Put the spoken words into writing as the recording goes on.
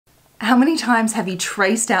How many times have you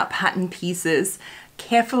traced out pattern pieces,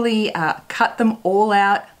 carefully cut them all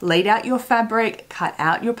out, laid out your fabric, cut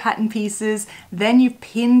out your pattern pieces, then you've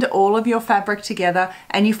pinned all of your fabric together,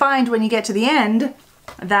 and you find when you get to the end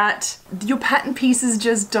that your pattern pieces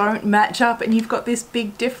just don't match up and you've got this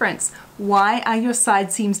big difference. Why are your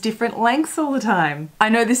side seams different lengths all the time? I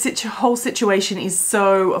know this whole situation is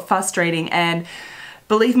so frustrating, and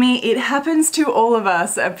believe me, it happens to all of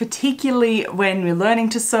us, particularly when we're learning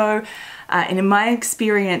to sew. And in my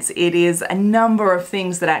experience, it is a number of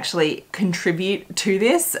things that actually contribute to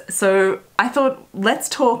this. So I thought, let's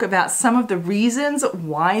talk about some of the reasons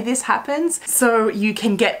why this happens so you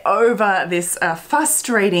can get over this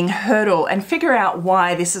frustrating hurdle and figure out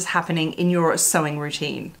why this is happening in your sewing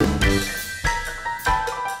routine.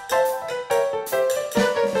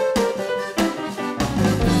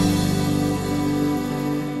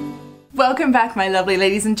 Welcome back, my lovely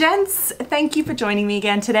ladies and gents. Thank you for joining me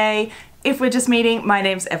again today. If we're just meeting, my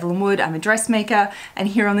name's Evelyn Wood. I'm a dressmaker, and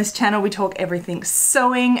here on this channel we talk everything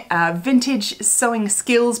sewing, vintage sewing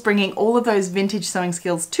skills, bringing all of those vintage sewing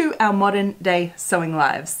skills to our modern day sewing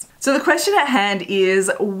lives. So the question at hand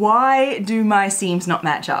is, why do my seams not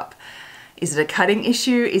match up? Is it a cutting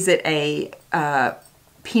issue? Is it a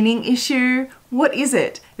pinning issue? What is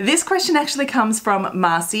it? This question actually comes from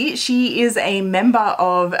Marcy. She is a member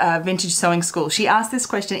of Vintage Sewing School. She asked this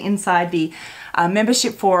question inside the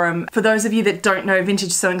membership forum. For those of you that don't know,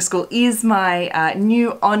 Vintage Sewing School is my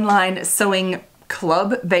new online sewing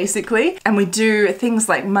club, basically. And we do things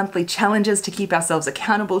like monthly challenges to keep ourselves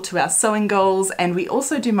accountable to our sewing goals, and we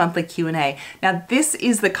also do monthly Q&A. Now, this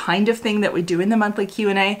is the kind of thing that we do in the monthly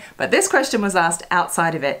Q&A, but this question was asked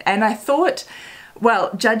outside of it. And I thought,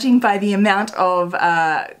 well, judging by the amount of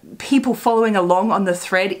people following along on the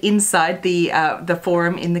thread inside the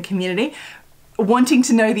forum in the community, wanting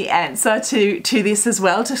to know the answer to this as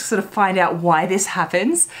well, to sort of find out why this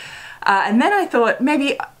happens. And then I thought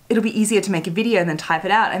maybe it'll be easier to make a video and then type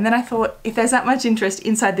it out. And then I thought, if there's that much interest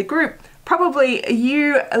inside the group, probably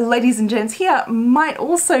you ladies and gents here might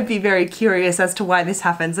also be very curious as to why this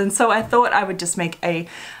happens. And so I thought I would just make a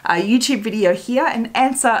YouTube video here and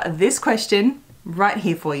answer this question right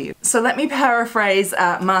here for you. So let me paraphrase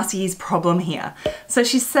Marcy's problem here. So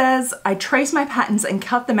she says, I trace my patterns and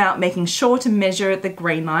cut them out, making sure to measure the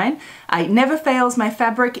grain line. It never fails, my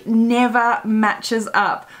fabric never matches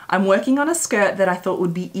up. I'm working on a skirt that I thought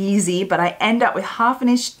would be easy, but I end up with ½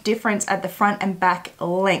 inch difference at the front and back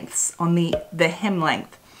lengths on the hem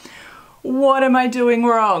length. What am I doing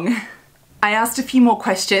wrong? I asked a few more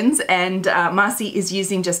questions, and Marcy is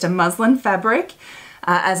using just a muslin fabric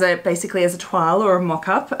basically as a toile or a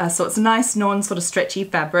mock-up, so it's a nice non sort of stretchy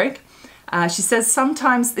fabric. She says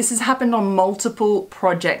sometimes this has happened on multiple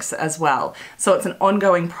projects as well, so it's an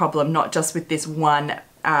ongoing problem, not just with this one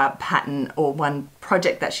pattern or one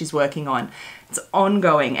project that she's working on. It's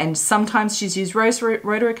ongoing, and sometimes she's used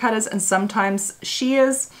rotary cutters and sometimes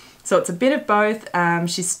shears. So it's a bit of both.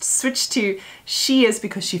 She's switched to shears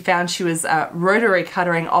because she found she was rotary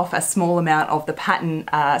cuttering off a small amount of the pattern,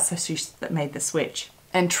 so she made the switch.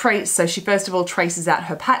 And so she first of all traces out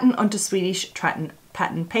her pattern onto Swedish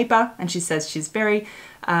pattern paper, and she says she's very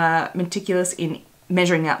meticulous in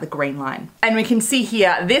measuring out the grain line. And we can see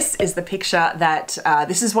here, this is the picture that,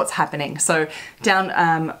 this is what's happening. So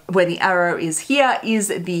down where the arrow is here is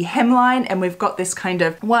the hemline, and we've got this kind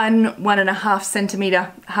of 1.5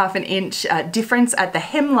 centimeter, ½ an inch difference at the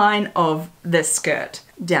hemline of the skirt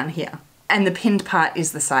down here. And the pinned part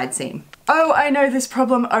is the side seam. Oh, I know this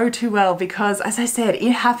problem oh too well, because as I said,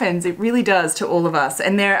 it happens, it really does to all of us.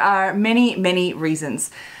 And there are many, many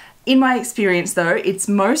reasons. In my experience though, it's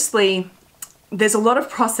mostly, there's a lot of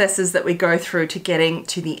processes that we go through to getting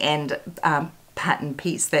to the end pattern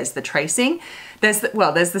piece. There's the tracing, there's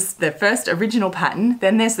the first original pattern,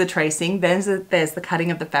 then there's the tracing, there's the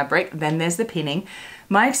cutting of the fabric, then there's the pinning.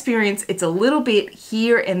 My experience, it's a little bit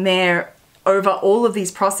here and there over all of these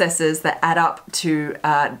processes that add up to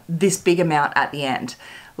this big amount at the end.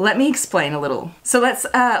 Let me explain a little. So let's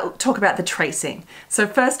talk about the tracing. So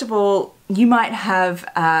first of all, you might have,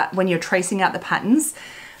 when you're tracing out the patterns,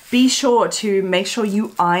 be sure to make sure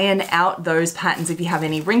you iron out those patterns. If you have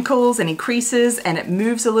any wrinkles, any creases, and it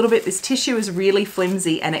moves a little bit, this tissue is really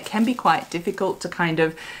flimsy and it can be quite difficult to kind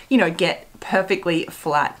of, you know, get perfectly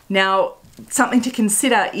flat. Now, something to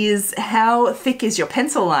consider is how thick is your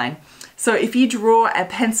pencil line. So if you draw a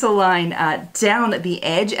pencil line down at the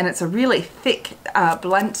edge, and it's a really thick,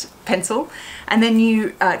 blunt pencil, and then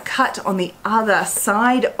you cut on the other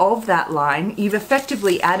side of that line, you've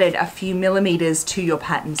effectively added a few millimeters to your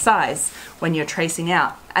pattern size when you're tracing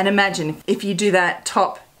out. And imagine if you do that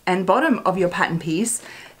top and bottom of your pattern piece,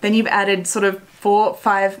 Then you've added sort of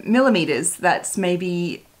 4-5 millimeters. That's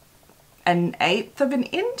maybe 1/8 of an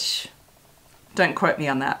inch. Don't quote me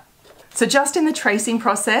on that. So just in the tracing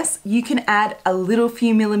process, you can add a little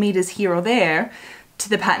few millimeters here or there to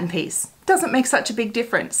the pattern piece. Doesn't make such a big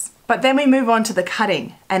difference. But then we move on to the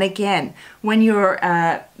cutting. And again, when you're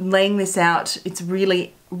laying this out, it's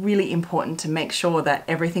really important to make sure that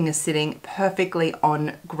everything is sitting perfectly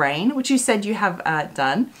on grain, which you said you have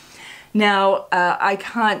done. Now, I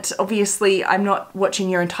can't, obviously, I'm not watching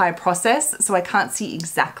your entire process, so I can't see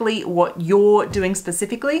exactly what you're doing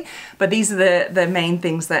specifically, but these are the main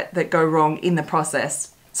things that go wrong in the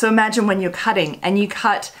process. So imagine when you're cutting and you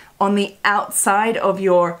cut on the outside of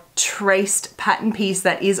your traced pattern piece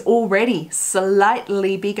that is already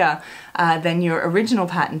slightly bigger than your original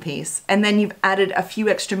pattern piece. And then you've added a few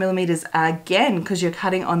extra millimeters again because you're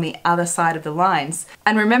cutting on the other side of the lines.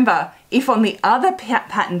 And remember, if on the other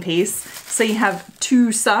pattern piece, so you have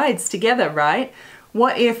two sides together, right?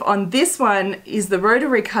 What if on this one is the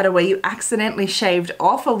rotary cutter where you accidentally shaved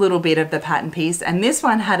off a little bit of the pattern piece and this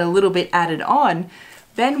one had a little bit added on?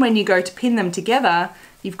 Then when you go to pin them together,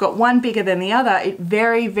 you've got one bigger than the other. It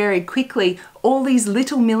very quickly, all these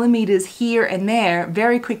little millimeters here and there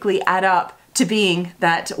very quickly add up to being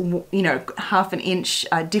that, you know, 1/2 inch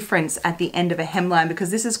difference at the end of a hemline,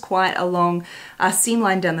 because this is quite a long seam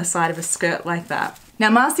line down the side of a skirt like that. Now,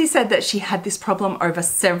 Marcy said that she had this problem over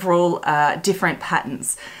several different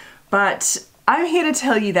patterns, but I'm here to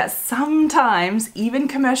tell you that sometimes even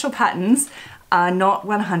commercial patterns are not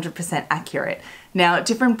 100% accurate. Now,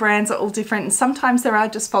 different brands are all different, and sometimes there are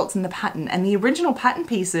just faults in the pattern, and the original pattern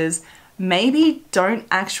pieces maybe don't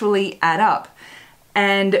actually add up.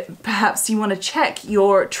 And perhaps you want to check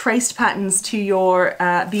your traced patterns to your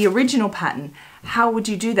the original pattern. How would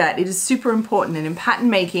you do that? It is super important, and in pattern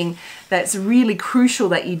making, that's really crucial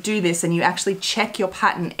that you do this and you actually check your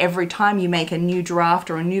pattern every time you make a new draft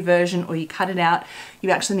or a new version or you cut it out. You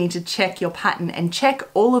actually need to check your pattern and check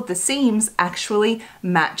all of the seams actually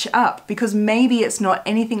match up, because maybe it's not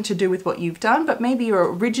anything to do with what you've done, but maybe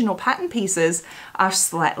your original pattern pieces are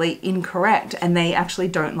slightly incorrect and they actually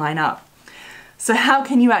don't line up. So how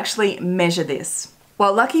can you actually measure this?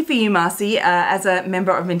 Well, lucky for you, Marcy, as a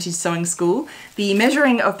member of Vintage Sewing School, the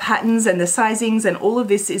measuring of patterns and the sizings and all of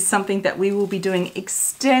this is something that we will be doing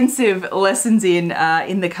extensive lessons in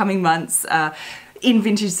the coming months in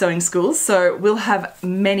Vintage Sewing School. So we'll have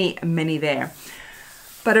many there.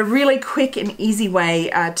 But a really quick and easy way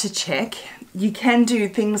to check, you can do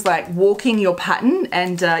things like walking your pattern,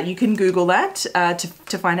 and you can Google that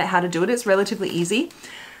to find out how to do it. It's relatively easy.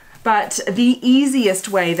 But the easiest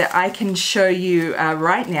way that I can show you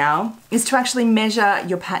right now is to actually measure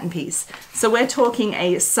your pattern piece. So we're talking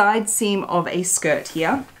a side seam of a skirt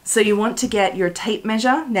here. So you want to get your tape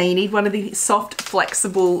measure. Now you need one of the soft,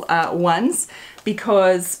 flexible ones,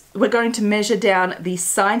 because we're going to measure down the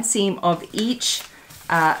side seam of each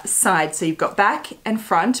side. So you've got back and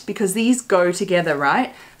front, because these go together,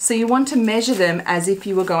 right? So you want to measure them as if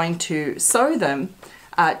you were going to sew them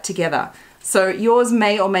together. So yours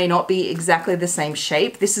may or may not be exactly the same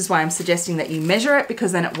shape. This is why I'm suggesting that you measure it,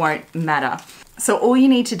 because then it won't matter. So all you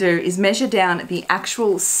need to do is measure down the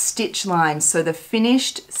actual stitch line, so the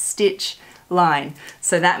finished stitch line.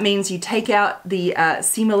 So that means you take out the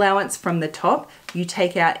seam allowance from the top, you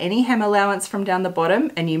take out any hem allowance from down the bottom,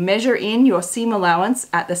 and you measure in your seam allowance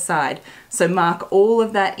at the side. So mark all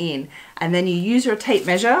of that in, and then you use your tape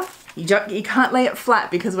measure. You can't lay it flat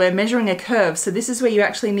because we're measuring a curve, so this is where you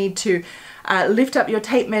actually need to lift up your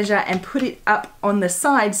tape measure and put it up on the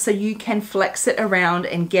side so you can flex it around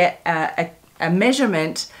and get a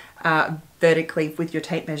measurement vertically with your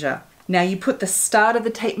tape measure. Now you put the start of the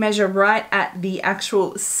tape measure right at the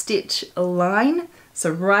actual stitch line, so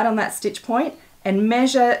right on that stitch point, and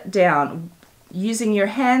measure down using your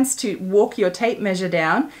hands to walk your tape measure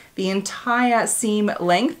down the entire seam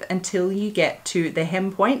length until you get to the hem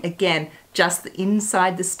point. Again, just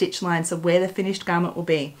inside the stitch line, so where the finished garment will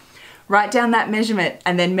be. Write down that measurement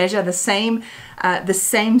and then measure the same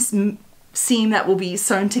seam that will be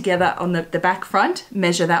sewn together on the back front.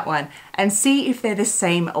 Measure that one and see if they're the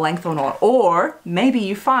same length or not. Or maybe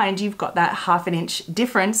you find you've got that 1/2 inch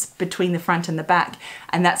difference between the front and the back,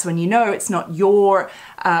 and that's when you know it's not your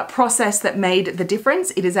process that made the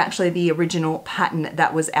difference. It is actually the original pattern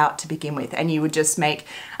that was out to begin with, and you would just make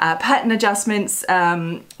pattern adjustments,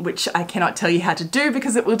 which I cannot tell you how to do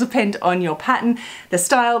because it will depend on your pattern, the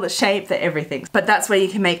style, the shape, the everything. But that's where you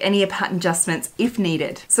can make any pattern adjustments if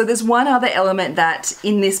needed. So there's one other element that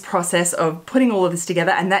in this process of putting all of this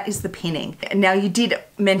together, and that is the pinning. Now you did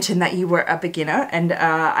mention that you were a beginner, and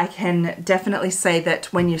I can definitely say that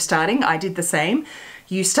when you're starting, I did the same.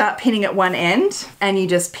 You start pinning at one end and you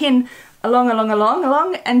just pin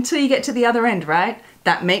along until you get to the other end, right?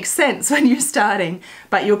 That makes sense when you're starting,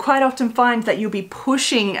 but you'll quite often find that you'll be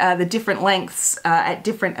pushing the different lengths at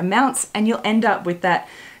different amounts, and you'll end up with that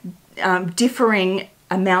differing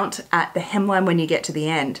amount at the hemline when you get to the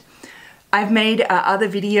end. I've made other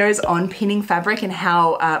videos on pinning fabric and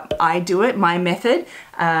how I do it, my method,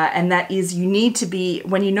 and that is you need to be,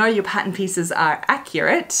 when you know your pattern pieces are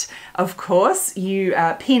accurate, of course, you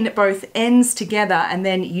pin both ends together and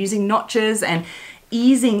then using notches and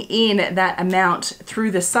easing in that amount through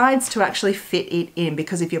the sides to actually fit it in,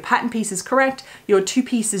 because if your pattern piece is correct, your two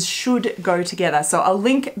pieces should go together. So I'll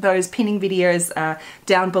link those pinning videos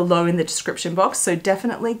down below in the description box, so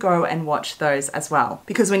definitely go and watch those as well.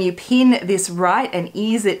 Because when you pin this right and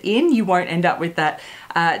ease it in, you won't end up with that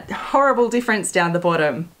horrible difference down the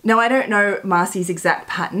bottom. Now, I don't know Marcy's exact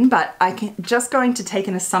pattern, but I'm just going to take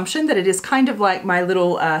an assumption that it is kind of like my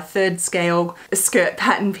little third scale skirt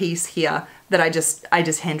pattern piece here that I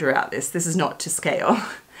just hand drew out this. This is not to scale.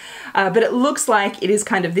 But it looks like it is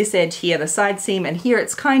kind of this edge here, the side seam, and here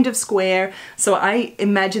it's kind of square. So I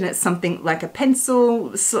imagine it's something like a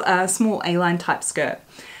pencil, small A-line type skirt.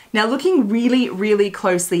 Now, looking really, really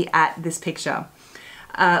closely at this picture,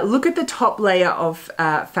 look at the top layer of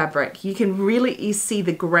fabric. You can really see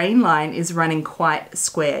the grain line is running quite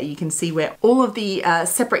square. You can see where all of the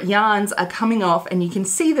separate yarns are coming off, and you can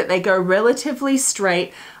see that they go relatively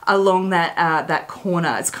straight along that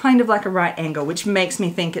corner. It's kind of like a right angle, which makes me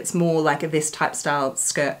think it's more like this type style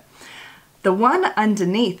skirt. The one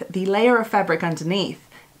underneath, the layer of fabric underneath,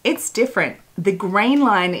 it's different. The grain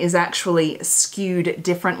line is actually skewed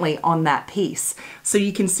differently on that piece. So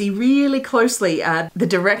you can see really closely the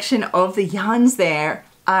direction of the yarns there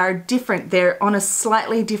are different. They're on a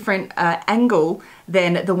slightly different angle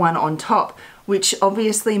than the one on top, which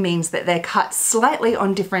obviously means that they're cut slightly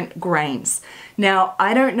on different grains. Now,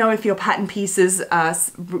 I don't know if your pattern pieces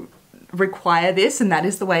require this and that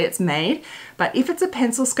is the way it's made, but if it's a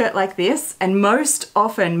pencil skirt like this, and most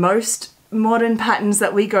modern patterns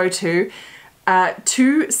that we go to,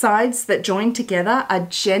 two sides that join together are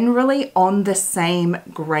generally on the same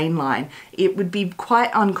grain line. It would be quite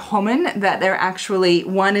uncommon that they're actually,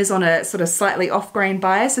 one is on a sort of slightly off grain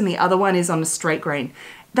bias and the other one is on a straight grain.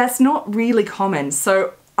 That's not really common.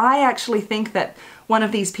 So I actually think that one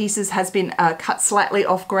of these pieces has been cut slightly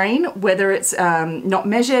off grain, whether it's not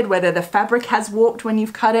measured, whether the fabric has warped when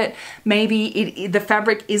you've cut it, maybe the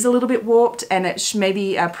fabric is a little bit warped and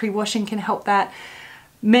maybe pre-washing can help that.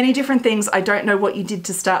 Many different things. I don't know what you did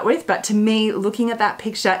to start with, but to me, looking at that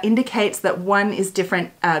picture indicates that one is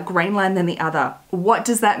different grain line than the other. What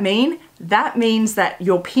does that mean? That means that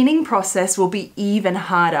your pinning process will be even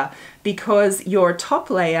harder because your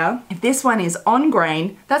top layer, if this one is on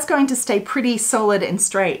grain, that's going to stay pretty solid and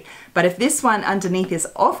straight. But if this one underneath is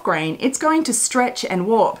off grain, it's going to stretch and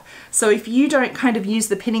warp. So if you don't kind of use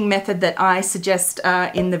the pinning method that I suggest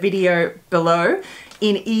in the video below,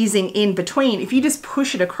 in easing in between, if you just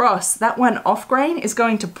push it across, that one off grain is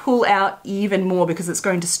going to pull out even more because it's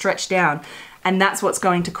going to stretch down. And that's what's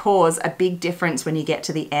going to cause a big difference when you get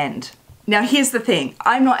to the end. Now, here's the thing.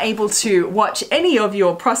 I'm not able to watch any of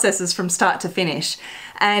your processes from start to finish,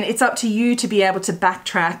 and it's up to you to be able to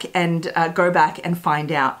backtrack and go back and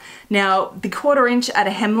find out. Now, the 1/4 inch at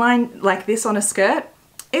a hemline like this on a skirt,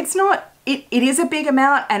 it is a big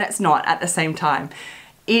amount and it's not at the same time.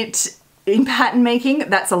 In pattern making,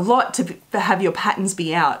 that's a lot to have your patterns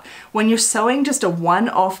be out. When you're sewing just a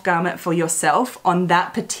one-off garment for yourself on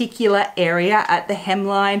that particular area at the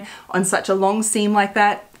hemline on such a long seam like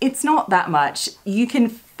that, it's not that much. You can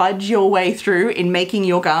fudge your way through in making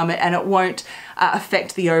your garment and it won't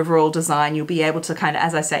affect the overall design. You'll be able to kind of,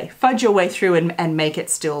 as I say, fudge your way through and make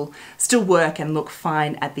it still work and look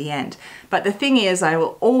fine at the end. But the thing is, I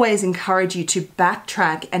will always encourage you to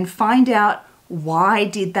backtrack and find out, why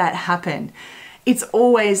did that happen?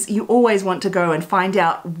 You always want to go and find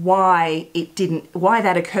out why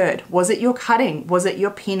that occurred. Was it your cutting? Was it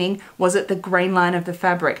your pinning? Was it the grain line of the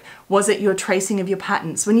fabric? Was it your tracing of your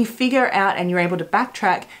patterns? When you figure out and you're able to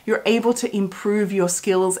backtrack, you're able to improve your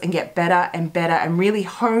skills and get better and really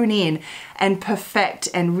hone in and perfect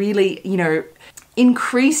and really,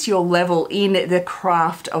 increase your level in the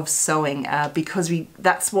craft of sewing because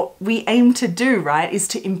that's what we aim to do, right? Is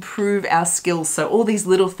to improve our skills. So all these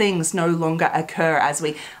little things no longer occur as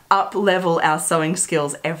we up level our sewing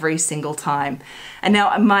skills every single time. And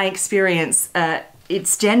now in my experience,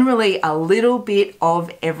 it's generally a little bit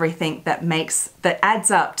of everything that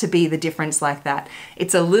adds up to be the difference like that.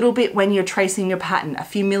 It's a little bit when you're tracing your pattern, a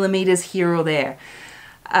few millimeters here or there.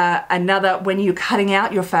 Another, when you're cutting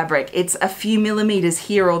out your fabric, it's a few millimeters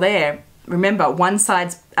here or there. Remember, one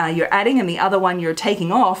side's you're adding and the other one you're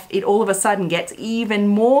taking off, it all of a sudden gets even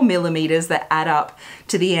more millimeters that add up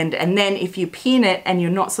to the end. And then if you pin it and you're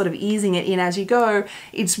not sort of easing it in as you go,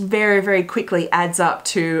 it's very, very quickly adds up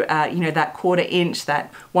to, you know, that 1/4 inch,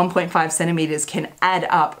 that 1.5 centimeters can add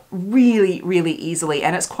up really, really easily.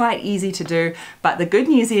 And it's quite easy to do. But the good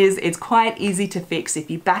news is it's quite easy to fix if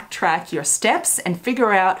you backtrack your steps and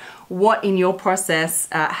figure out what in your process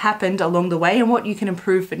happened along the way and what you can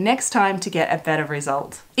improve for next time to get a better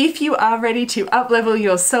result. If you are ready to up-level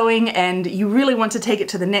your sewing and you really want to take it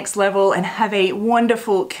to the next level and have a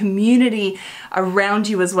wonderful community around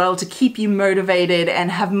you as well to keep you motivated and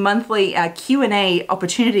have monthly Q&A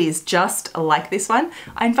opportunities just like this one,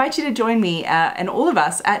 I invite you to join me and all of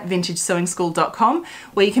us at vintagesewingschool.com,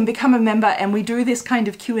 where you can become a member, and we do this kind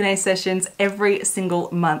of Q&A sessions every single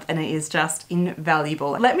month, and it is just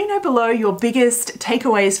invaluable. Let me know below your biggest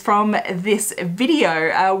takeaways from this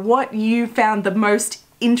video, what you found the most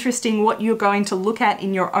interesting, what you're going to look at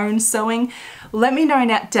in your own sewing. Let me know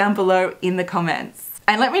down below in the comments.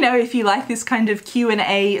 And let me know if you like this kind of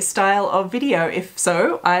Q&A style of video. If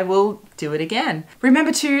so, I will do it again.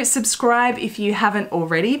 Remember to subscribe if you haven't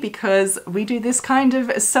already, because we do this kind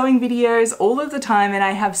of sewing videos all of the time, and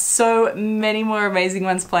I have so many more amazing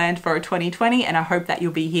ones planned for 2020, and I hope that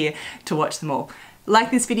you'll be here to watch them all.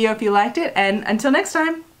 Like this video if you liked it, and until next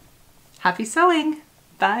time, happy sewing.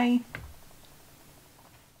 Bye.